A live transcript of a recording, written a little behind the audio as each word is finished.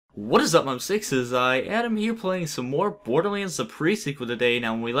What is up, Mom Sixes? Adam here playing some more Borderlands the pre-sequel today.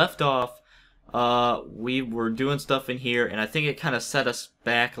 Now, when we left off, we were doing stuff in here, and I think it kind of set us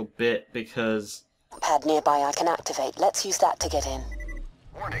back a bit because... Pad nearby I can activate. Let's use that to get in.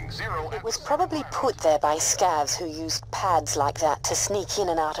 Warning, zero. It was probably put there by scavs who used pads like that to sneak in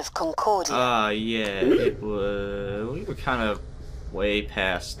and out of Concordia. Yeah, it was... We were kind of way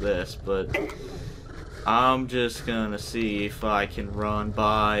past this, but... I'm just gonna see if I can run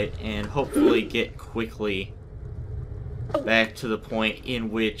by and hopefully get quickly back to the point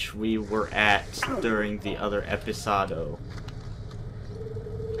in which we were at during the other episode.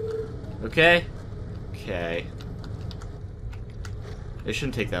 Okay? Okay. It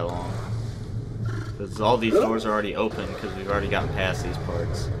shouldn't take that long. Because all these doors are already open because we've already gotten past these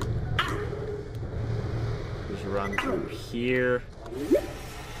parts. Just run through here.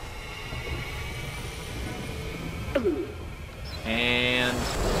 And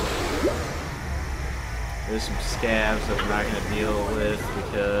there's some scavs that we're not going to deal with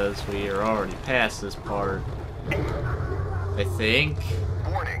because we are already past this part. I think.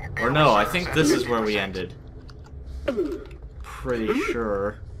 Or no, I think this is where we ended. Pretty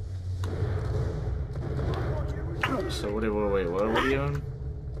sure. So what are we doing?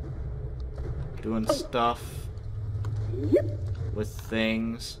 Doing stuff with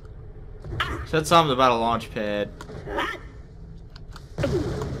things. Said something about a launch pad.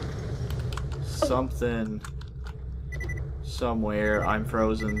 Something somewhere. I'm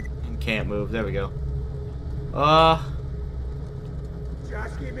frozen and can't move. There we go.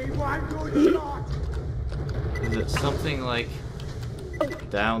 Just give me one good shot. Is it something like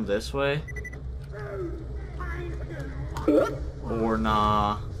down this way? Or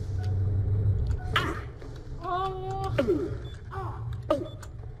nah?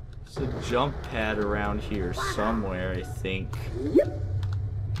 There's a jump pad around here somewhere, I think,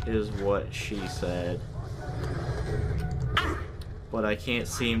 is what she said. But I can't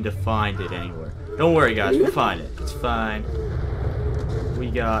seem to find it anywhere. Don't worry, guys, we'll find it. It's fine.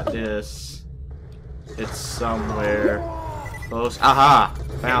 We got this. It's somewhere close. Aha!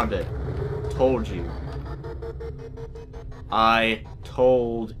 Found it. Told you. I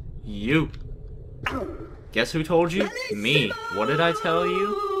told you. Guess who told you? Me. What did I tell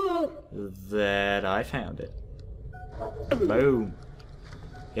you? That I found it. Boom.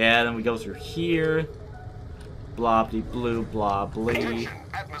 Yeah, then we go through here. Blobby blue, blah blee.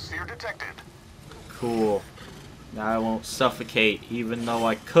 Atmosphere detected. Cool. Now I won't suffocate, even though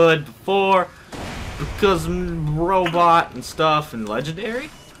I could before, because robot and stuff and legendary.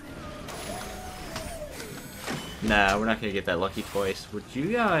 Nah, we're not gonna get that lucky twice. Would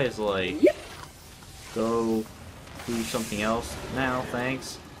you guys like go do something else now?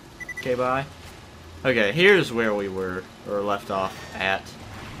 Thanks. Okay, bye. Okay, here's where we were, or left off at.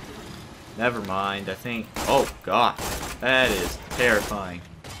 Never mind, I think... Oh, God. That is terrifying.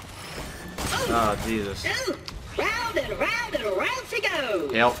 Oh, Jesus. Round and round and round she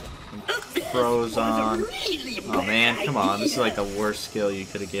goes. Help. Froze on. Oh, man, come on. This is like the worst skill you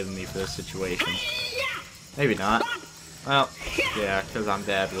could have given me for this situation. Maybe not. Well, yeah, because I'm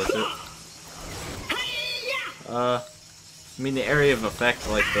bad with it. I mean, the area of effect,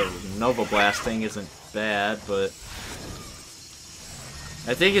 like the Nova Blast thing, isn't bad, but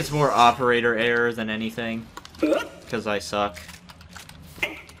I think it's more operator error than anything, because I suck.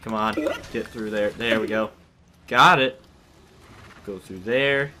 Come on, get through there. There we go. Got it. Go through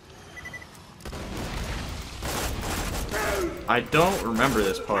there. I don't remember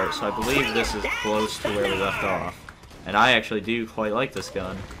this part, so I believe this is close to where we left off. And I actually do quite like this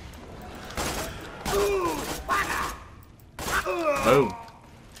gun. Boom.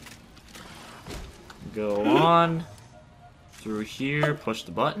 Go on. Through here, push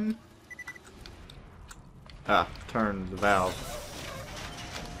the button. Ah, turn the valve.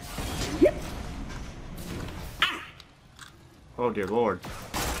 Oh dear lord.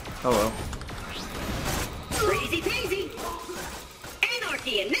 Hello. Crazy peasy.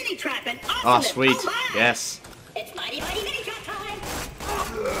 Anarchy and mini trapping. Oh, sweet. Yes. It's mighty mini trap time.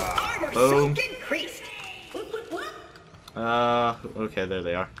 Armor Boom. soaked increased. Whoop, whoop, whoop. Okay, there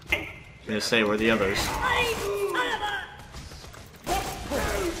they are. I was gonna say, where are the others?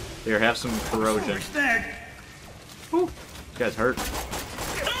 Here, have some corrosion. Whew. This guy's hurt.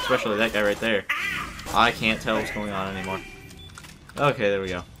 Especially that guy right there. I can't tell what's going on anymore. Okay, there we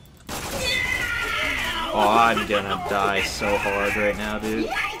go. Oh, I'm gonna die so hard right now, dude.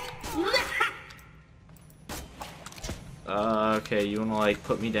 Okay, you wanna, like,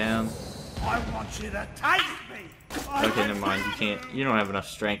 put me down? I want you to taste me. Okay, never mind. You can't. You don't have enough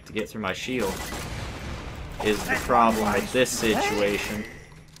strength to get through my shield. Is the problem with this situation?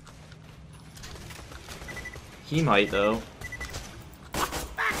 He might, though.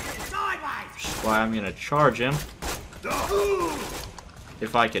 Which is why I'm gonna charge him.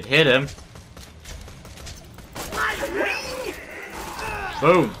 If I could hit him.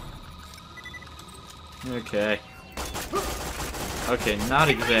 Boom! Okay. Okay, not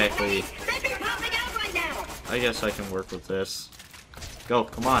exactly. I guess I can work with this. Go,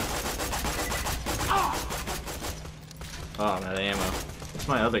 come on. Oh, I'm out of ammo. What's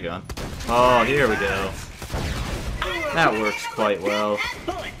my other gun? Oh, here we go. That works quite well.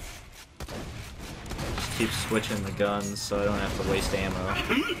 Just keep switching the guns so I don't have to waste ammo.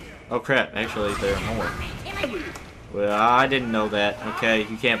 Oh crap, actually there are more. Well, I didn't know that. Okay,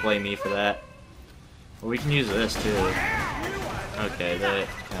 you can't blame me for that. Well, we can use this too. Okay, that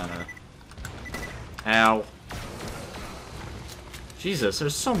kinda... Ow. Jesus,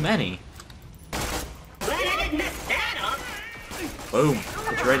 there's so many. Boom.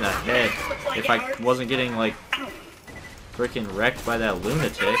 It's right in the head. If I wasn't getting, like, freaking wrecked by that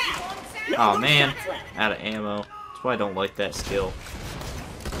lunatic. Oh man, out of ammo. That's why I don't like that skill.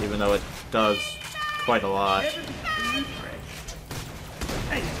 Even though it does quite a lot.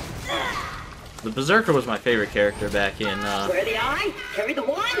 The Berserker was my favorite character back in, wherever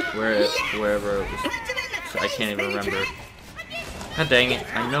it was. I can't even remember. God dang it,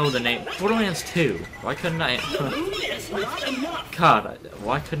 I know the name. Borderlands 2. Why couldn't I... God,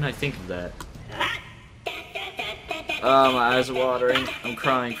 why couldn't I think of that? My eyes are watering. I'm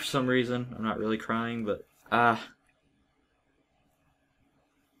crying for some reason. I'm not really crying, but...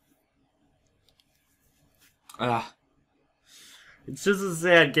 It's just a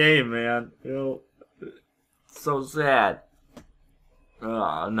sad game, man. You know, it's so sad. No,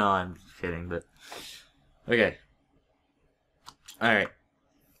 I'm just kidding, but... Okay. Alright.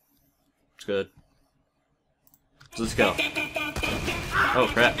 It's good. Let's go. Oh,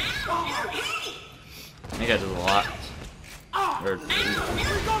 crap. I think I did a lot. Or,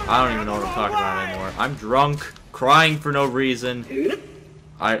 I don't even know what I'm talking about anymore. I'm drunk, crying for no reason.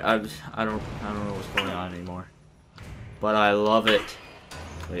 I don't know what's going on anymore. But I love it.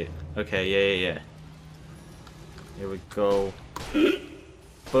 Wait. Okay, yeah. Here we go.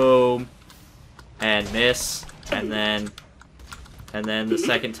 Boom. And miss. And then the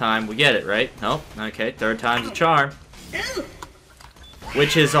second time we get it, right? Nope. Okay, third time's a charm.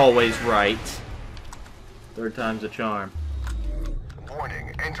 Which is always right. Third time's a charm.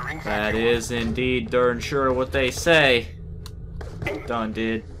 Warning, entering That vacuum. is indeed darn sure what they say. Done,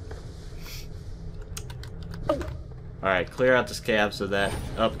 did. Alright, clear out the scabs of that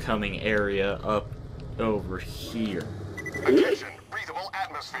upcoming area up over here. Attention, breathable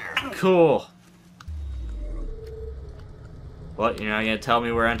atmosphere. Cool. What, you're not gonna tell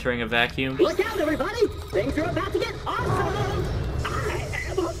me we're entering a vacuum? Look out, everybody! Things are about to get awesome!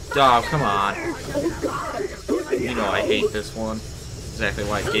 Oh, come on. You know I hate this one. Exactly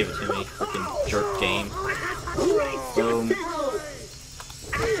why it gave it to me. Fucking jerk game. Boom.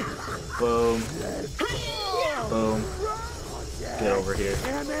 Boom. Boom. Get over here.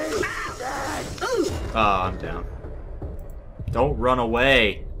 Oh, I'm down. Don't run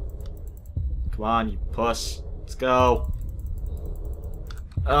away. Come on, you puss. Let's go.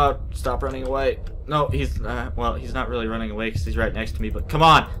 Stop running away. No, he's, well, he's not really running away because he's right next to me, but come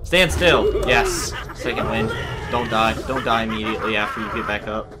on, stand still. Yes, second wind. Don't die. Don't die immediately after you get back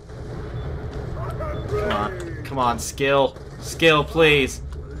up. Come on. Come on, skill. Skill, please.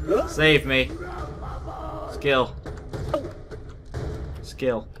 Save me. Skill.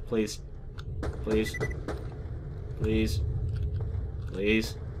 Skill, please. Please. Please.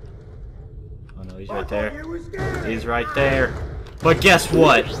 Please. Oh no, he's right there. He's right there. But guess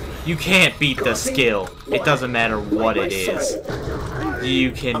what? You can't beat the skill. It doesn't matter what it is.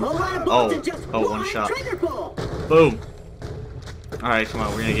 You can... Oh, one shot. Boom. Alright, come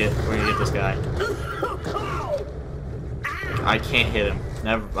on, we're gonna get this guy. I can't hit him.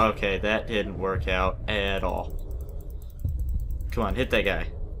 Never. Okay, that didn't work out at all. Come on, hit that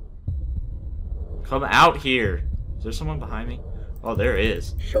guy. Come out here. Is there someone behind me? Oh, there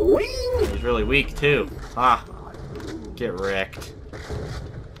is. He's really weak too. Ah. Get wrecked.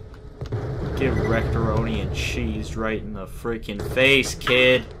 Get wrecked-a-roni and cheese right in the freaking face,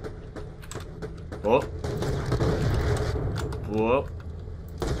 kid. Whoop. Whoop.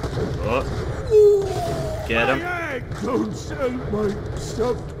 Whoop. Get him. Don't sell my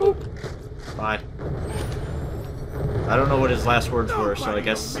stuff. Bye. I don't know what his last words were, so I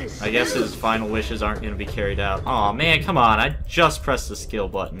guess his final wishes aren't going to be carried out. Aw, man, come on. I just pressed the skill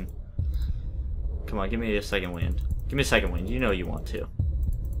button. Come on, give me a second wind. Give me a second wind. You know you want to.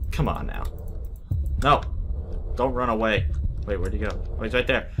 Come on now. No. Don't run away. Wait, where'd he go? Oh, he's right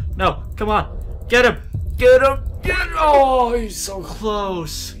there. No, come on. Get him. Get him! Oh, he's so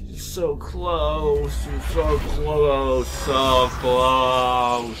close. He's so close. He's so close. So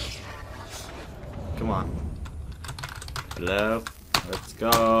close. Come on. Hello? Let's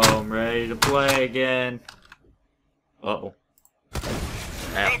go. I'm ready to play again. Uh-oh.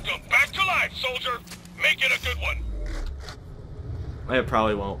 Welcome back to life, soldier. Make it a good one. It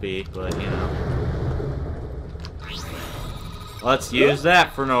probably won't be, but you know. Let's use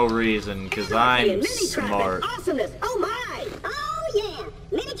that for no reason, because I'm smart. Awesomeness. Oh my! Oh yeah!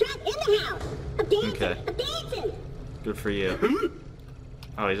 Mini truck in the house. I'm dancing. Okay. I'm dancing. Good for you.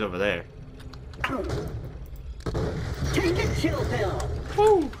 Oh, he's over there. Take a chill pill.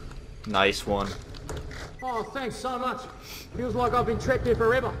 Woo! Nice one. Oh, thanks so much. Feels like I've been trapped here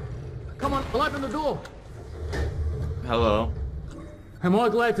forever. Come on, I'll open the door. Hello. Am I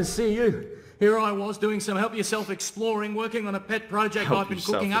glad to see you? Here I was doing some help-yourself exploring, working on a pet project I've been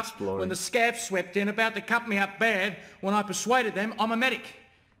cooking up when the scavs swept in, about to cut me up bad when I persuaded them I'm a medic.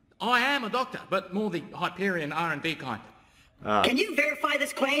 I am a doctor, but more the Hyperion R&D kind. Can you verify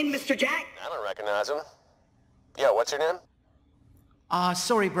this claim, Mr. Jack? I don't recognize him. Yeah, what's your name?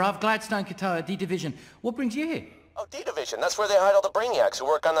 Sorry, bruv. Gladstone Katoa, D Division. What brings you here? Oh, D-Division. That's where they hide all the brainiacs who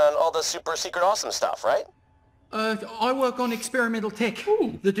work on all the super secret awesome stuff, right? I work on experimental tech.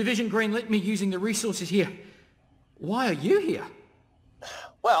 The Division greenlit me using the resources here. Why are you here?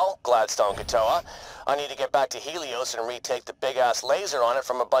 Well, Gladstone Katoa, I need to get back to Helios and retake the big-ass laser on it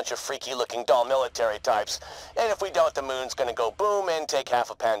from a bunch of freaky-looking doll military types. And if we don't, the moon's gonna go boom and take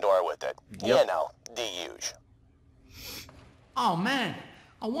half of Pandora with it. Yep. You know, the huge. Oh, man.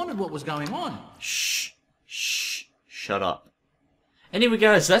 I wondered what was going on. Shh. Shh. Shut up. Anyway,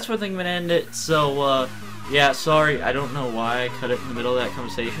 guys, that's where I think I'm gonna end it. So, yeah, sorry. I don't know why I cut it in the middle of that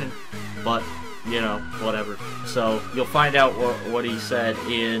conversation. But, you know, whatever. So, you'll find out what he said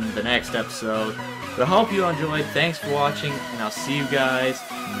in the next episode. But I hope you enjoyed. Thanks for watching, and I'll see you guys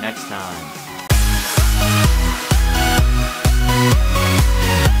next time.